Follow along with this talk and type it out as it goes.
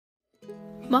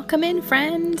Welcome in,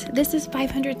 friend. This is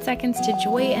 500 Seconds to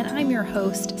Joy, and I'm your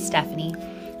host, Stephanie.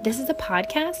 This is a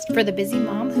podcast for the busy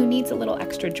mom who needs a little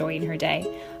extra joy in her day.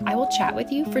 I will chat with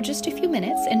you for just a few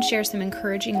minutes and share some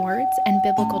encouraging words and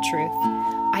biblical truth.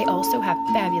 I also have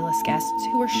fabulous guests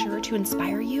who are sure to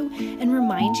inspire you and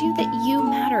remind you that you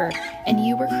matter and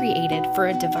you were created for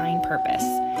a divine purpose.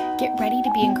 Get ready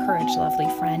to be encouraged, lovely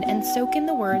friend, and soak in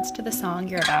the words to the song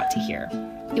you're about to hear.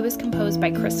 It was composed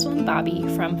by Crystal and Bobby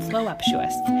from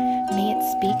Flowuptuous. May it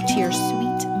speak to your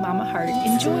sweet mama heart.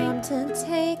 Enjoy. It's time to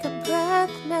take a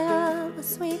breath now, a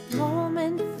sweet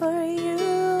moment for you.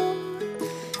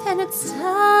 And it's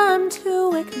time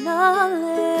to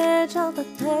acknowledge all the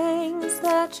things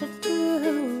that you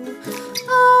do.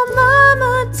 Oh,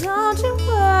 mama, don't you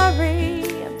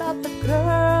worry about the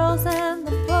girls and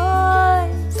the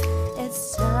boys.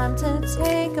 It's time to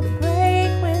take a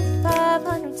break with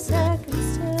 500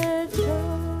 seconds to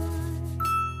joy.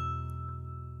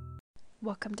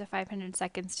 Welcome to 500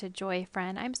 Seconds to Joy,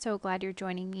 friend. I'm so glad you're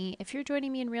joining me. If you're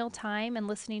joining me in real time and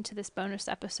listening to this bonus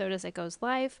episode as it goes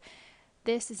live,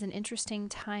 this is an interesting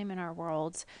time in our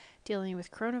world, dealing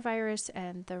with coronavirus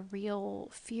and the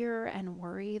real fear and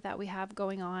worry that we have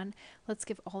going on. Let's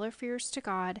give all our fears to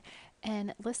God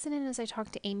and listen in as I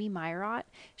talk to Amy Meyerott.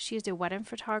 She is a wedding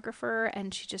photographer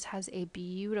and she just has a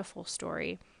beautiful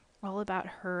story all about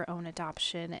her own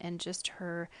adoption and just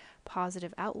her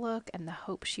positive outlook and the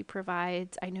hope she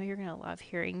provides. I know you're going to love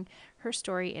hearing her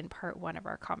story in part one of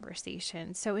our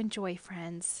conversation. So enjoy,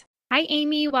 friends. Hi,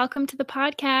 Amy. Welcome to the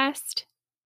podcast.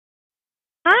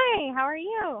 Hi, how are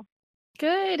you?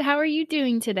 Good. How are you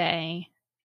doing today?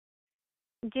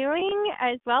 Doing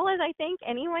as well as I think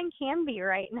anyone can be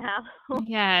right now.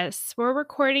 Yes, we're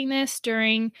recording this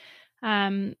during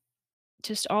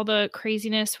just all the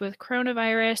craziness with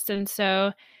coronavirus. And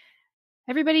so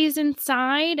everybody's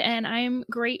inside, and I'm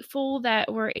grateful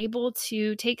that we're able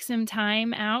to take some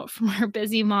time out from our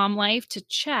busy mom life to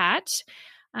chat.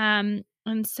 And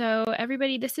so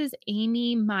everybody, this is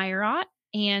Amy Meyerott,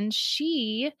 and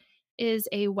she is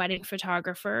a wedding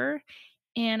photographer.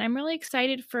 And I'm really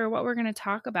excited for what we're going to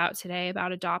talk about today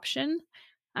about adoption.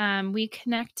 We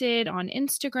connected on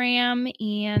Instagram,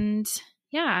 and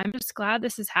yeah, I'm just glad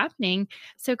this is happening.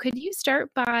 So could you start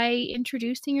by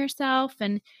introducing yourself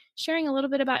and sharing a little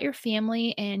bit about your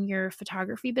family and your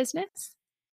photography business?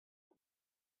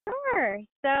 Sure.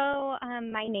 So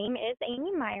my name is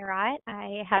Amy Meyerott.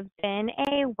 I have been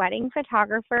a wedding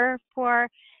photographer for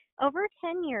over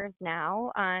 10 years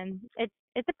now.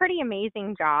 It's a pretty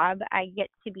amazing job. I get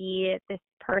to be this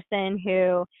person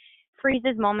who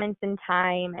freezes moments in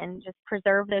time and just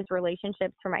preserve those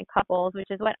relationships for my couples,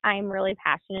 which is what I'm really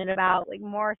passionate about, like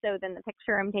more so than the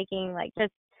picture I'm taking, like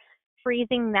just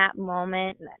freezing that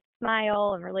moment and that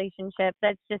smile and relationship.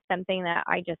 That's just something that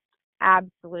I just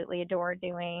absolutely adore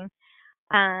doing.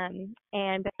 And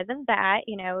because of that,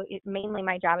 mainly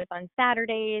my job is on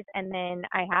Saturdays, and then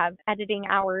I have editing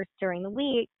hours during the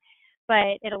week,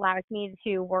 but it allows me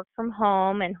to work from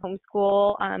home and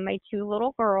homeschool my two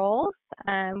little girls,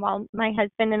 while my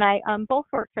husband and I both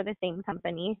work for the same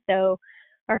company. So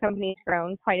our company's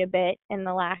grown quite a bit in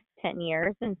the last 10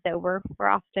 years, and so we're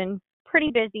often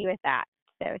pretty busy with that.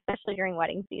 So especially during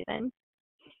wedding season.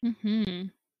 Mm-hmm.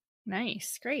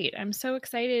 Nice. Great. I'm so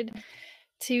excited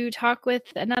to talk with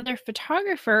another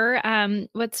photographer.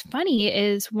 What's funny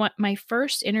is what my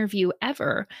first interview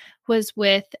ever was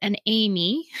with an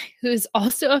Amy, who's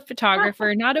also a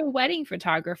photographer, not a wedding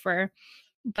photographer,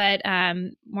 but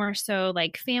more so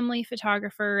like family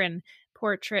photographer and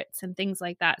portraits and things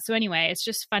like that. So anyway, it's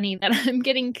just funny that I'm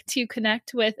getting to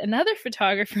connect with another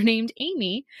photographer named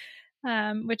Amy,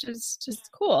 which is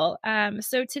just cool.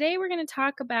 So today we're going to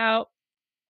talk about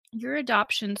your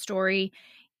adoption story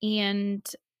and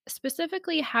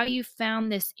specifically how you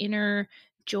found this inner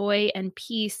joy and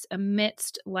peace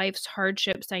amidst life's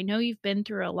hardships. I know you've been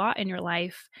through a lot in your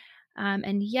life,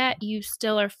 and yet you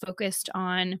still are focused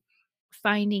on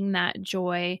finding that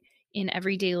joy in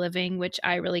everyday living, which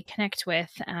I really connect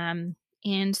with. And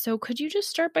so could you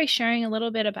just start by sharing a little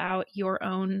bit about your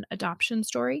own adoption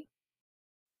story?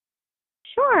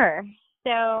 Sure.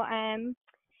 So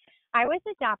I was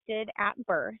adopted at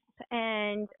birth,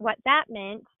 and what that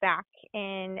meant back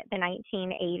in the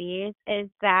 1980s is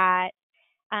that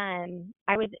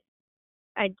I was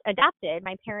adopted.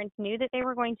 My parents knew that they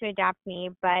were going to adopt me,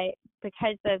 but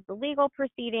because of the legal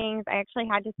proceedings, I actually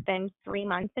had to spend 3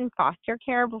 months in foster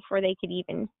care before they could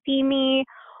even see me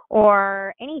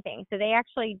or anything. So they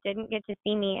actually didn't get to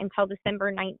see me until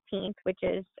December 19th, which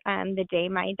is the day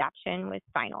my adoption was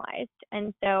finalized.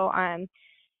 And so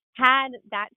had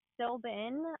that still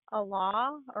been a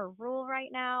law or rule right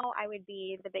now, I would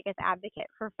be the biggest advocate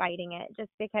for fighting it,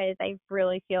 just because I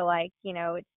really feel like,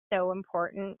 it's so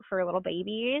important for little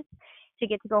babies to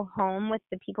get to go home with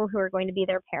the people who are going to be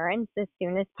their parents as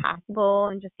soon as possible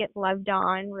and just get loved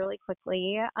on really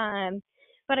quickly.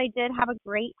 But I did have a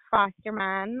great foster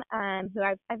mom who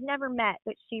I've never met,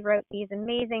 but she wrote these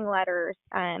amazing letters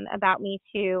about me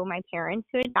to my parents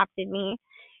who adopted me,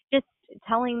 just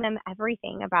telling them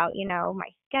everything about, my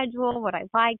schedule, what I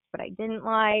liked, what I didn't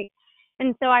like.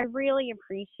 And so I really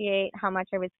appreciate how much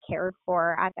I was cared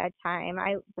for at that time.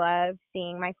 I love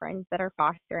seeing my friends that are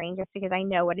fostering just because I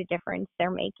know what a difference they're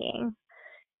making.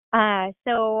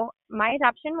 So my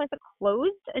adoption was a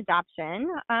closed adoption,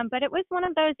 but it was one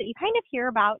of those that you kind of hear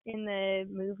about in the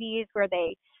movies where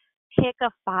they pick a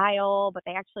file, but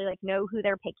they actually know who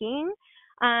they're picking.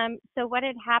 So what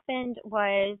had happened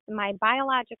was my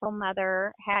biological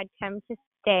mother had come to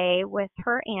stay with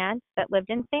her aunt that lived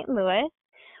in St. Louis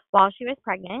while she was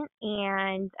pregnant,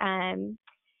 and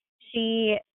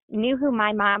she knew who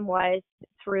my mom was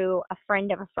through a friend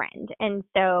of a friend. And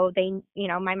so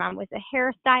my mom was a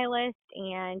hairstylist,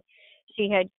 and she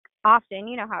had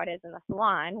often, how it is in the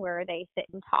salon where they sit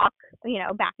and talk,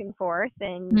 back and forth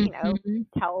and,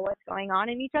 tell what's going on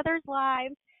in each other's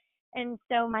lives. And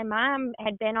so my mom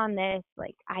had been on this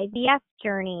IVF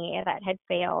journey that had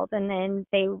failed, and then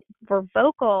they were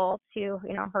vocal to,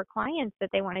 her clients that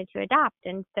they wanted to adopt.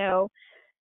 And so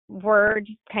word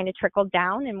kind of trickled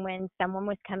down, and when someone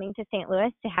was coming to St.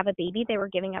 Louis to have a baby they were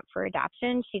giving up for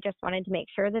adoption, she just wanted to make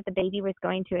sure that the baby was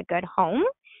going to a good home.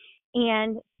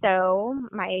 And so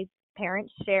my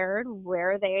parents shared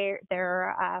where their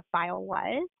file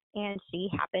was, and she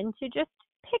happened to just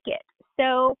pick it.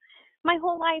 So my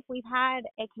whole life we've had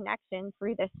a connection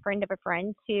through this friend of a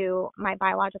friend to my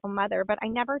biological mother, but I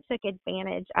never took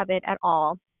advantage of it at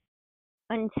all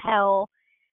until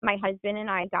my husband and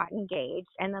I got engaged.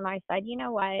 And then I said, you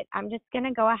know what, I'm just going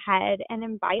to go ahead and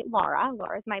invite Laura.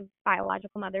 Laura's my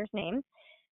biological mother's name,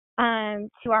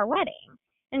 to our wedding.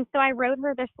 And so I wrote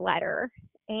her this letter,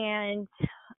 and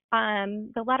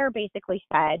the letter basically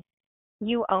said,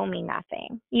 you owe me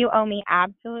nothing. You owe me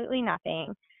absolutely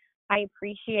nothing. I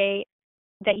appreciate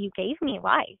that you gave me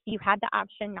life. You had the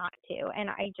option not to. And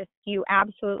you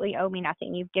absolutely owe me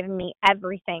nothing. You've given me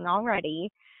everything already.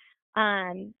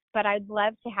 But I'd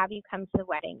love to have you come to the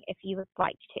wedding if you would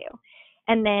like to.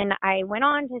 And then I went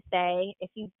on to say,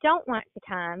 if you don't want to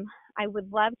come, I would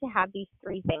love to have these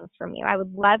 3 things from you. I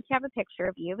would love to have a picture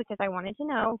of you because I wanted to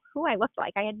know who I looked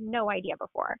like. I had no idea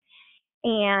before.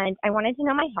 And I wanted to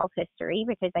know my health history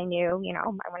because I knew,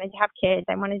 I wanted to have kids.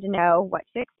 I wanted to know what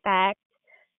to expect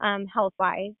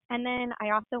health-wise. And then I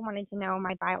also wanted to know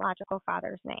my biological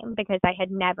father's name because I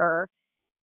had never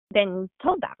been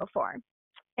told that before.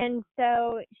 And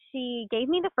so she gave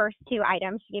me the first 2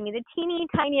 items. She gave me the teeny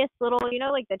tiniest little,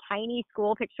 the tiny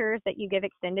school pictures that you give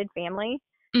extended family.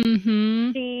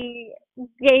 Mm-hmm. She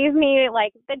gave me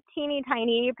the teeny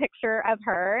tiny picture of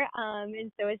her.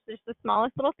 And so it's just the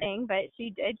smallest little thing, but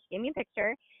she did. She gave me a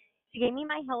picture. She gave me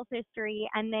my health history,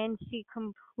 and then she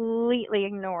completely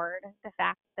ignored the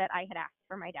fact that I had asked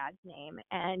for my dad's name.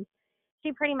 And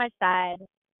she pretty much said,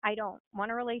 I don't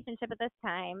want a relationship at this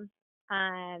time.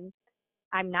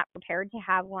 I'm not prepared to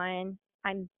have one.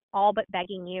 I'm all but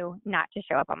begging you not to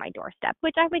show up on my doorstep,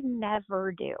 which I would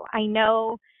never do. I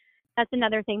know that's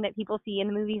another thing that people see in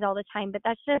the movies all the time, but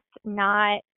that's just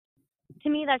not, to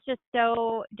me, that's just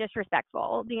so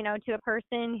disrespectful, to a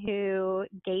person who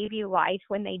gave you life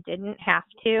when they didn't have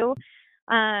to.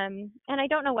 And I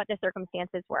don't know what the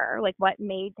circumstances were, what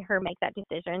made her make that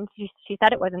decision. She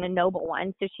said it wasn't a noble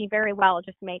one, so she very well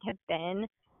just may have been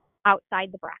outside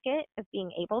the bracket of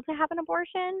being able to have an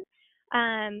abortion.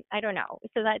 I don't know.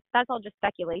 So that's all just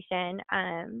speculation.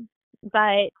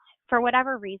 But for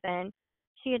whatever reason,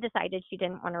 she had decided she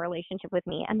didn't want a relationship with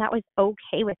me, and that was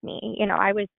okay with me.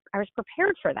 I was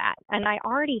prepared for that, and I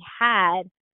already had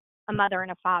a mother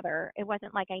and a father. It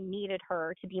wasn't like I needed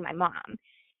her to be my mom.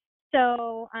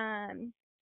 So I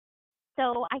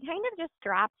kind of just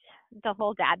dropped the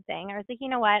whole dad thing. I was like, you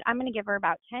know what? I'm going to give her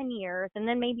about 10 years, and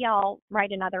then maybe I'll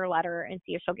write another letter and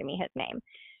see if she'll give me his name.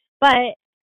 But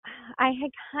I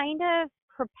had kind of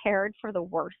prepared for the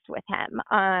worst with him.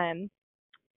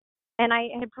 And I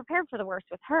had prepared for the worst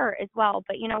with her as well.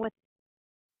 But, with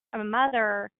a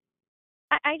mother,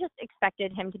 I just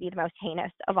expected him to be the most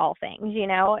heinous of all things. It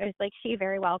was like she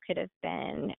very well could have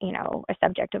been, a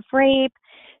subject of rape.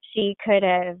 She could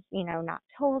have, not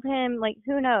told him,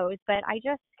 who knows. But I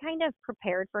just kind of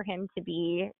prepared for him to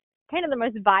be kind of the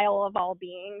most vile of all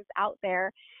beings out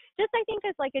there, just, I think,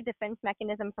 as like a defense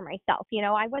mechanism for myself.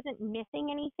 I wasn't missing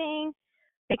anything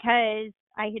because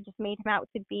I had just made him out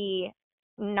to be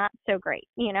not so great,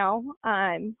 and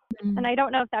Mm. I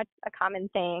don't know if that's a common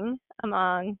thing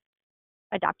among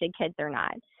adopted kids or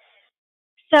not.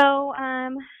 So,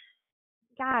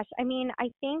 gosh, I mean, I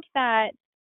think that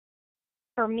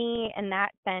for me in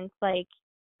that sense, like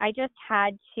I just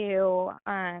had to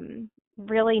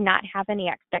really not have any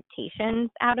expectations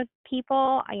out of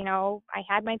people. I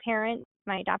had my parents,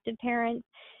 my adopted parents,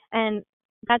 and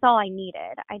that's all I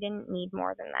needed. I didn't need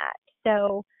more than that.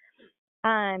 So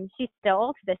she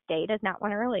still to this day does not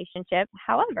want a relationship.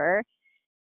 However,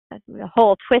 the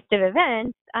whole twist of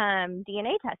events,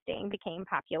 DNA testing became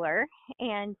popular.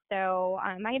 And so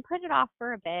I had put it off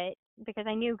for a bit because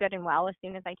I knew good and well as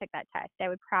soon as I took that test, I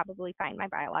would probably find my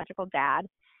biological dad.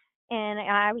 And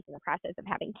I was in the process of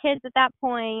having kids at that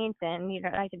point, and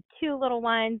I had two little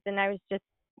ones, and I was just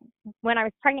when I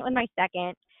was pregnant with my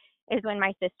second is when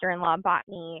my sister-in-law bought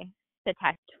me the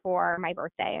test for my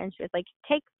birthday, and she was like,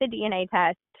 "Take the DNA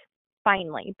test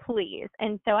finally, please."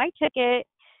 And so I took it,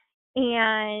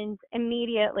 and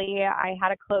immediately I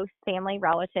had a close family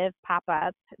relative pop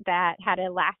up that had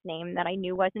a last name that I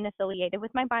knew wasn't affiliated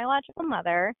with my biological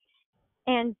mother.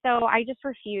 And so I just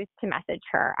refused to message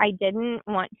her. I didn't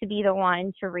want to be the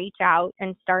one to reach out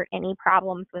and start any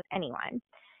problems with anyone.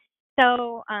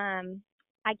 So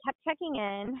I kept checking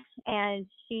in, and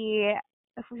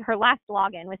her last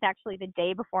login was actually the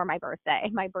day before my birthday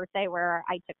where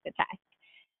I took the test.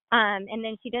 And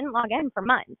then she didn't log in for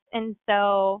months. And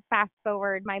so fast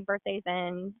forward, my birthday's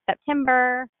in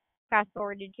September. Fast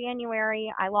forward to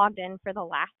January, I logged in for the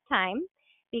last time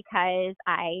because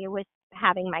I was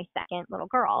having my second little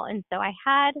girl. And so I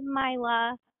had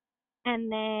Mila. And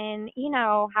then, you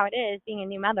know how it is being a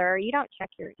new mother, you don't check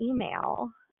your email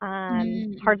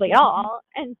hardly at Mhm. all.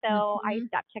 And so I Mhm.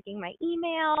 stopped checking my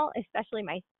email, especially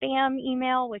my spam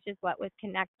email, which is what was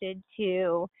connected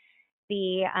to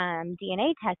the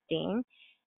DNA testing.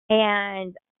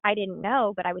 And I didn't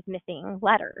know, but I was missing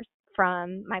letters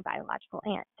from my biological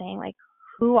aunt saying, like,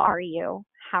 who are you?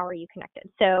 How are you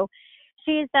connected? So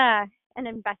she's an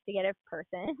investigative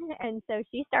person. And so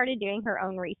she started doing her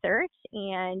own research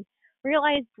and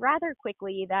realized rather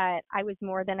quickly that I was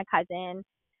more than a cousin.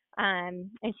 And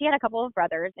she had a couple of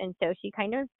brothers. And so she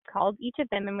kind of called each of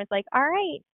them and was like, all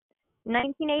right,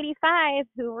 1985,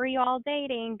 who were you all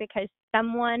dating? Because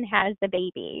someone has the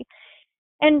baby.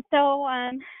 And so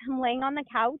I'm laying on the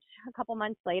couch a couple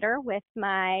months later with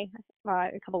a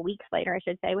couple weeks later, I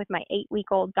should say, with my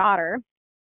 8-week-old daughter.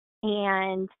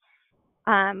 And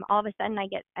all of a sudden I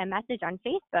get a message on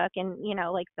Facebook, and,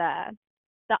 like the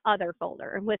other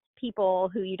folder with people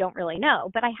who you don't really know.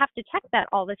 But I have to check that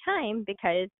all the time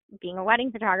because being a wedding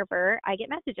photographer, I get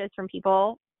messages from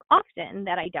people often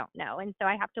that I don't know. And so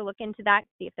I have to look into that,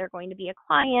 see if they're going to be a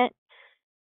client.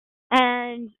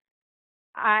 And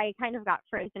I kind of got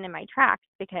frozen in my tracks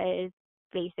because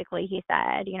basically he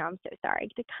said, I'm so sorry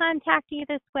to contact you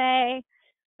this way,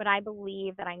 but I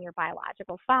believe that I'm your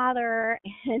biological father.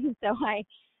 And so I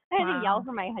had to yell Wow.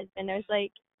 for my husband. I was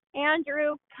like,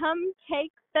 Andrew, come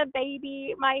take the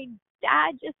baby. My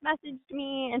dad just messaged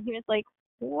me. And he was like,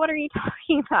 what are you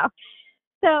talking about?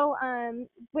 So,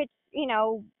 which,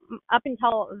 up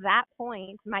until that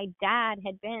point, my dad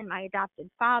had been my adopted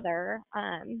father.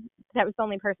 That was the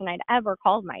only person I'd ever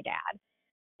called my dad.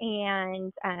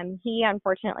 And he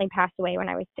unfortunately passed away when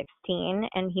I was 16,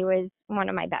 and he was one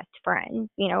of my best friends.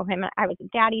 I was a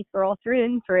daddy's girl through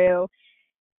and through.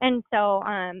 And so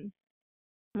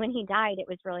when he died, it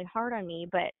was really hard on me,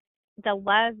 but the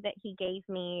love that he gave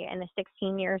me in the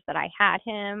 16 years that I had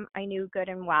him, I knew good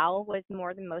and well was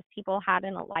more than most people had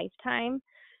in a lifetime.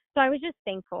 So I was just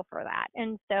thankful for that.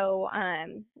 And so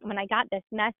when I got this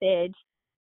message,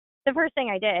 the first thing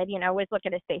I did, was look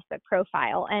at his Facebook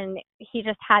profile, and he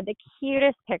just had the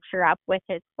cutest picture up with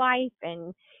his wife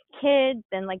and kids,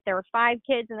 and like there were 5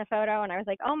 kids in the photo, and I was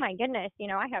like, oh my goodness,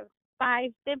 I have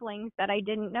 5 siblings that I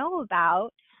didn't know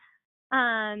about.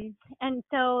 And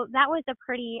so that was a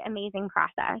pretty amazing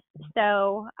process.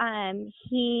 So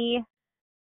he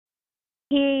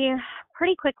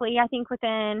pretty quickly, I think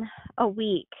within a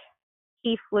week,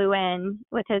 he flew in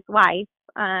with his wife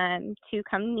to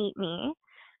come meet me.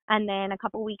 And then a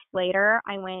couple weeks later,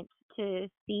 I went to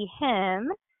see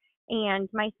him and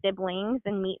my siblings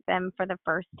and meet them for the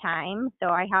first time. So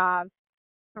I have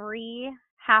 3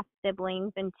 half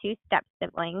siblings and 2 step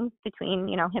siblings between,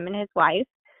 him and his wife.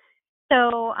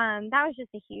 So that was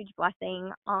just a huge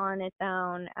blessing on its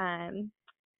own.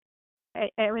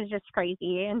 it was just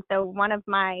crazy. And so one of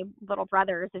my little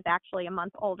brothers is actually a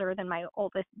month older than my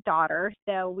oldest daughter.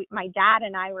 So my dad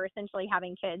and I were essentially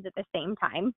having kids at the same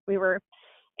time. We were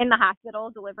in the hospital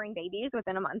delivering babies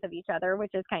within a month of each other,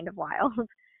 which is kind of wild.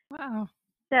 Wow.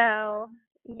 So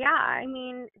yeah, I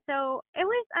mean, so it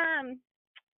was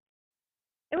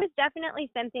definitely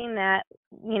something that,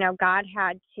 God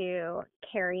had to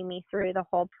carry me through the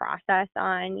whole process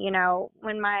on,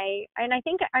 and I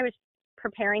think I was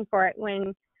preparing for it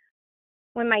when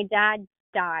my dad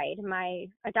died, my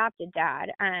adopted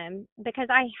dad, because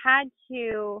I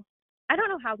don't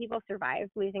know how people survive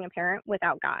losing a parent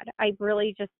without God. I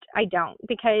don't,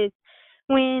 because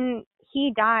when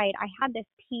he died, I had this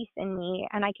peace in me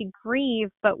and I could grieve,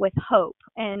 but with hope.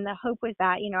 And the hope was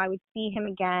that, I would see him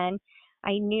again.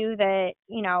 I knew that,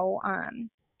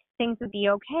 things would be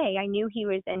okay. I knew he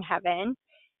was in heaven.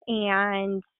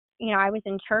 And, I was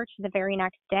in church the very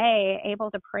next day, able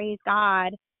to praise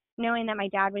God, knowing that my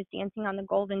dad was dancing on the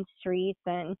golden streets,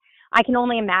 and I Can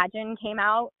Only Imagine came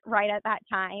out right at that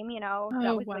time. So that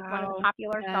Oh, was like one of the wow.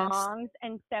 popular Yes. songs.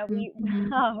 And so Mhm. it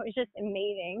was just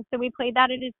amazing. So we played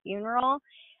that at his funeral,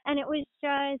 and it was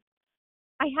just,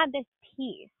 I had this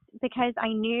peace because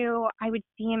I knew I would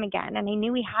see him again, and I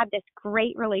knew we had this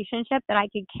great relationship that I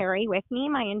could carry with me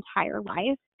my entire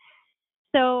life.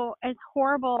 So as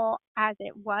horrible as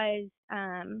it was,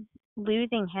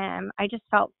 losing him, I just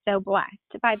felt so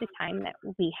blessed by the time that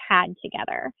we had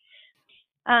together.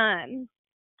 Um,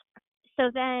 so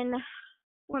then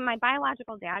when my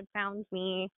biological dad found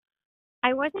me,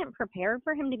 I wasn't prepared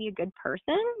for him to be a good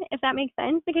person, if that makes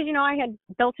sense, because I had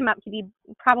built him up to be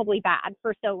probably bad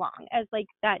for so long as like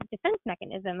that defense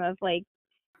mechanism of like,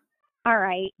 all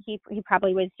right, he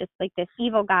probably was just like this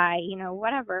evil guy,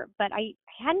 whatever. But I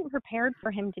hadn't prepared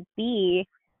for him to be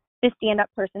the stand-up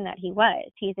person that he was.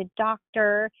 He's a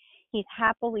doctor. He's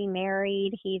happily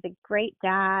married. He's a great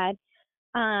dad.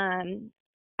 Um,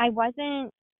 I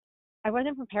wasn't I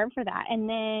wasn't prepared for that. And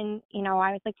then,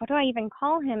 I was like, what do I even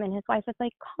call him? And his wife was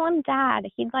like, call him dad.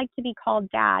 He'd like to be called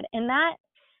dad. And that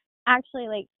actually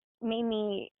like made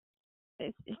me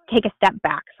take a step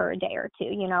back for a day or two.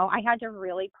 I had to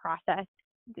really process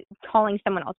calling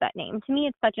someone else that name. To me,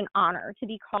 it's such an honor to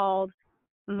be called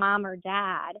mom or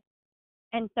dad.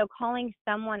 And so calling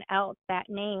someone else that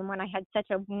name when I had such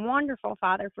a wonderful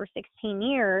father for 16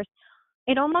 years,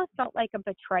 it almost felt like a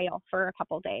betrayal for a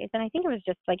couple days. And I think it was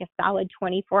just like a solid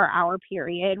 24-hour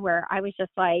period where I was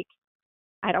just like,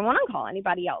 I don't want to call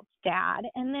anybody else dad.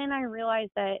 And then I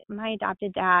realized that my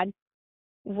adopted dad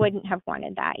wouldn't have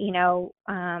wanted that.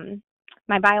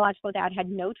 My biological dad had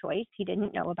no choice. He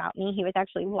didn't know about me. He was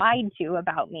actually lied to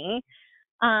about me.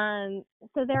 Um,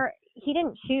 he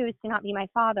didn't choose to not be my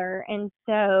father. And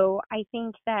so I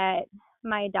think that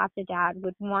my adopted dad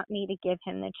would want me to give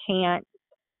him the chance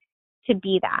to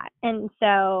be that. And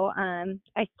so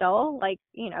I still, like,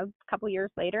 a couple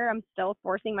years later, I'm still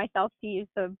forcing myself to use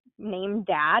the name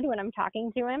dad when I'm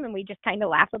talking to him. And we just kind of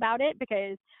laugh about it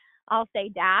because I'll say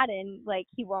dad and like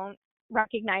he won't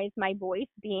recognize my voice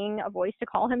being a voice to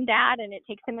call him dad. And it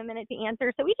takes him a minute to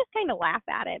answer. So we just kind of laugh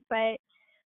at it. But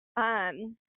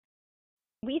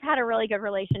we've had a really good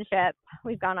relationship.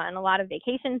 We've gone on a lot of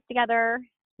vacations together.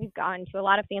 We've gone to a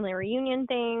lot of family reunion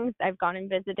things. I've gone and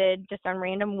visited just on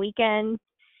random weekends.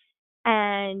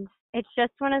 And it's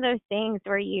just one of those things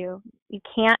where you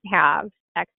can't have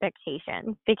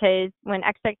expectations, because when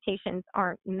expectations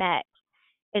aren't met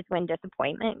is when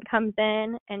disappointment comes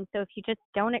in. And so if you just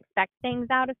don't expect things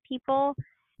out of people,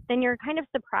 then you're kind of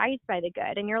surprised by the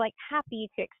good and you're like happy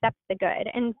to accept the good.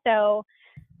 And so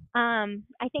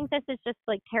I think this is just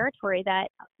like territory that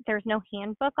there's no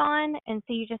handbook on. And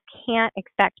so you just can't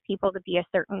expect people to be a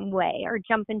certain way or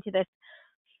jump into this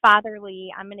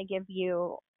fatherly, I'm going to give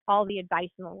you all the advice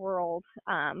in the world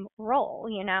role.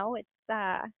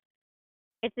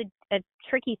 It's a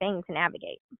tricky thing to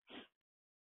navigate.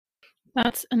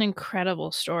 That's an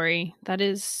incredible story. That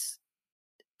is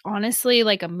honestly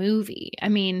like a movie. I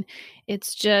mean,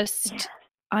 it's Yeah. just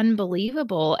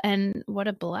unbelievable, and what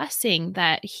a blessing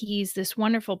that he's this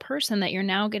wonderful person that you're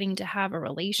now getting to have a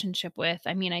relationship with.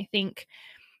 I mean, I think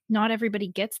not everybody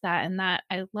gets that, and that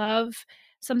I love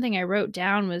something I wrote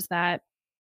down was that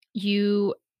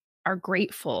you are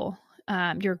grateful,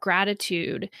 your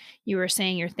gratitude. You were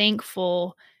saying you're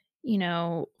thankful,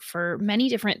 for many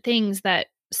different things that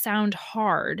sound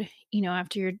hard,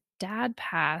 after your dad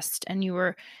passed, and you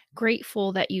were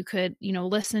grateful that you could,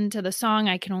 listen to the song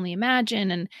I Can Only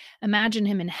Imagine and imagine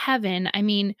him in heaven. I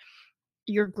mean,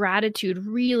 your gratitude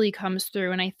really comes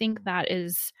through. And I think that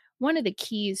is one of the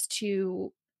keys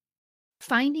to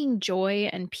finding joy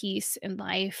and peace in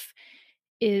life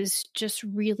is just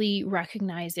really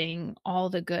recognizing all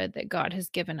the good that God has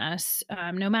given us,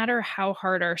 no matter how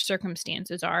hard our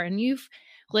circumstances are. And you've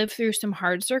lived through some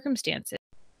hard circumstances.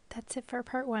 That's it for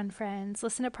part 1, friends.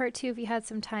 Listen to part 2 if you had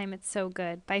some time. It's so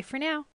good. Bye for now.